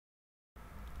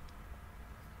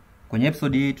Kwenye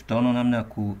episode hii tutaona namna ya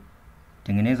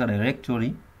kutengeneza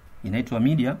directory inaitwa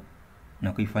media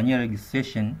na kuifanyia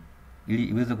registration ili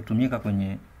iweze kutumika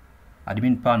kwenye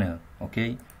admin panel.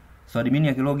 Okay, so admin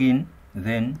akilogin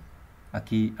then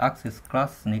access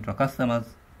class inaitwa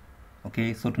customers.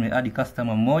 Okay, so tumeadd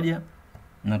customer mmoja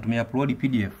na tumeupload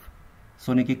PDF.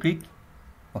 So nikiclick,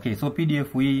 okay, so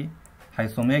PDF hii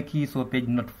haisomeki, so page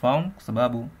not found kwa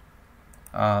sababu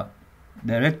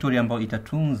directory ambayo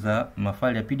itatunza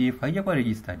mafaili ya PDF haijakuwa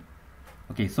registered.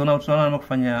 Okay, so now tutaona namna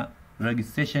kufanya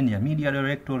registration ya media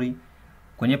directory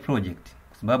kwenye project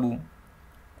kwa sababu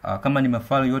kama ni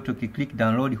mafaili yote ukiclick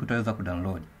download hutaweza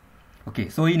kudownload. Okay,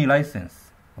 so hii ni license.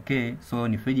 Okay, so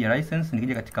ni free ya license.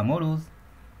 Nikija katika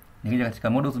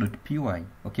models.py.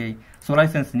 Okay, so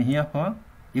license ni hii hapa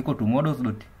equal to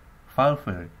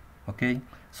models.file. Okay,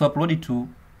 so upload to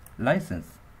license.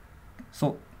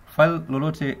 So file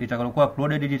lolote litakalokuwa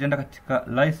uploaded litaenda katika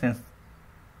license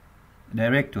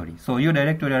directory. So hiyo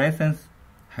directory ya license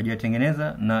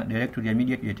hajatengeneza na directory ya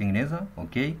media hajatengeneza.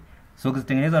 Okay, so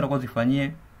ukizitengeneza utakuwa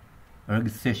zifanyie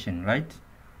registration, right?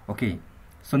 Okay,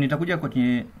 so nitakuja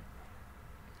kwenye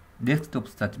desktop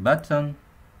start button.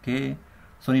 Okay,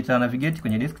 so nita navigate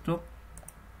kwenye desktop.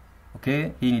 Okay,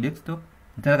 hii ni desktop.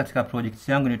 Nitaenda katika project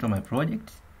yangu inaitwa my project.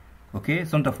 Okay,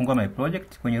 so nitafungua my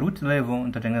project. Kwenye root level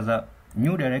nitatengeneza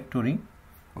new directory.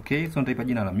 Okay, so nitaipa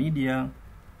jina la media.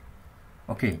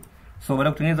 Okay, so baada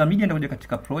ya kutengeneza media nitakuja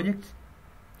katika project.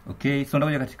 Okay, so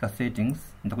nitakuja katika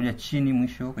settings. Nitakuja chini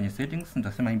mwisho kwenye settings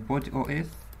nitasema import OS,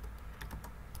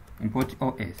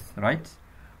 right?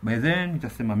 By then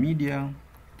nitasema media,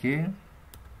 okay,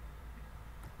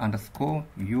 underscore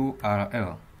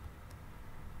URL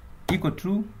equal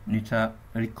to, nita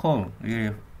recall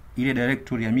ile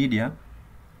directory ya media.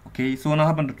 Okay, so na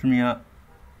hapa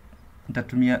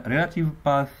nitatumia relative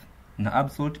path na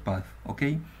absolute path.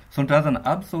 Okay, so nitaanza na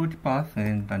absolute path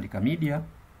and nitaandika media.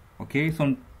 Okay,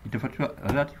 so itafuatiwa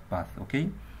relative path. Okay,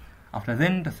 after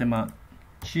then nitasema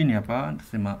chini hapa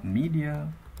nitasema media.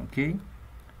 Okay,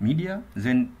 media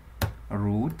then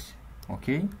root.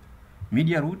 Okay,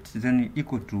 media root then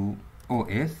equal to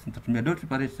OS. Nitatumia dot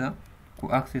operator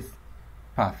ku access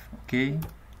path. Okay,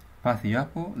 path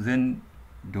yapo then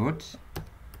dot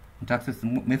nita access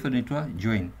method inaitwa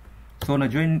join. So na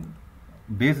join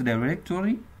base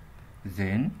directory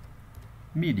then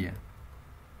media,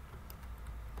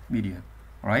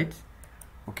 right?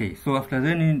 Okay, so after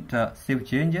then nita save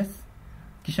changes,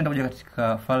 kisha nitakuja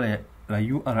katika file la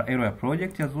URL ya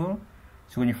project as well.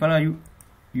 So kwenye file ya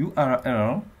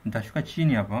URL nitashuka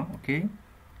chini hapa. Okay,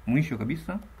 mwisho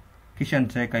kabisa, kisha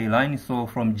nitaweka hii line. So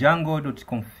from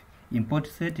Django.conf import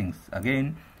settings.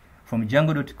 Again, from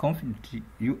Django.conf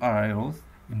URLs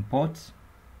import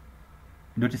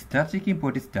 .static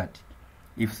import static.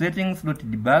 If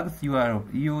settings.debugs URL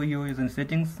hiyo is in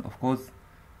settings. Of course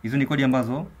hizo ni kodi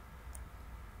ambazo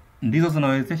ndizo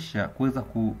zinawezesha kuweza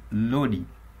kuload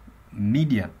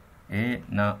media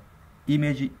na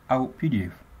image au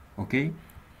PDF.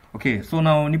 Okay, so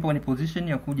now nipo kwenye position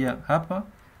ya kuja hapa.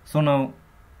 So now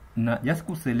na just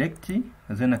ku select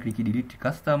then na click delete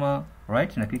customer,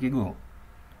 right, na click go.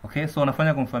 Okay, so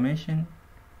nafanya confirmation.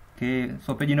 Okay,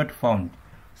 so page not found.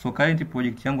 So current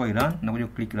project yangu irun, na kuja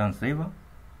click run saver.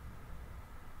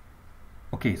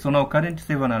 Okay, so now current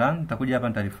saver na run, nitakuja hapa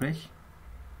nita refresh.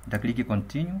 Nita click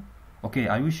continue. Okay,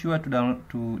 are you sure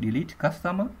to delete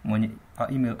customer mwenye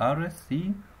email address?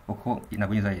 Si uko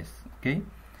inabonyeza yes.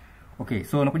 Okay,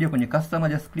 so nakuja kwenye customer,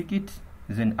 just click it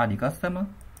then add customer.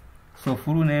 So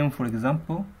full name for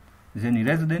example, then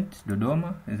resident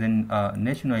Dodoma, then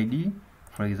national ID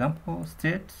for example,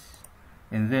 state,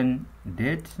 and then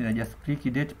date, and I just click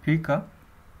date picker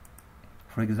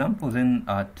for example, then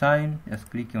time, just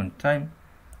click on time,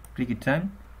 click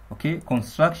time. Okay,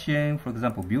 construction for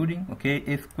example, building. Okay,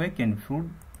 earthquake and flood,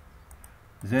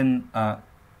 then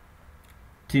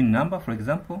TIN number for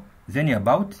example, then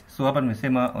about. So hapa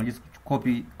nimesema just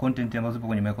copy content ambazo zipo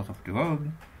kwenye Microsoft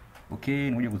Word. Okay,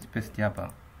 nakuja kuzipaste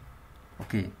hapa.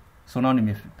 Okay, so now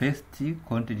nimepaste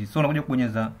content. So nakuja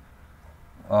kubonyeza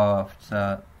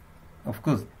of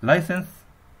course license.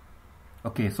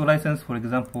 Okay, so license for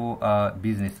example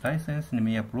business license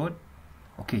nime-upload.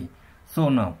 Okay, so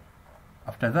now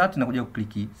after that nakuja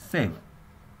kukliki save.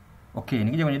 Okay,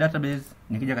 nikija kwenye database,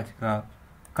 nikija katika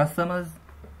customers.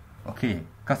 Okay,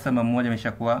 customer mmoja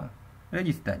ameshakuwa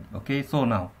registered. Okay, so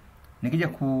now nikija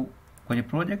kwenye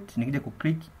project, nikija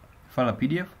click file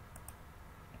PDF.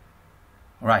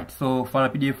 Right, so file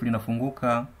PDF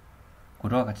linafunguka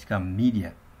kutoka katika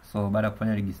media. So baada ya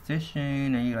kufanya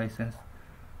registration na hii license.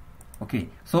 Okay,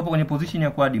 so hapo kwenye position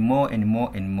ya ku add more and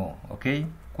more and more. Okay,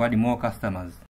 ku add more customers.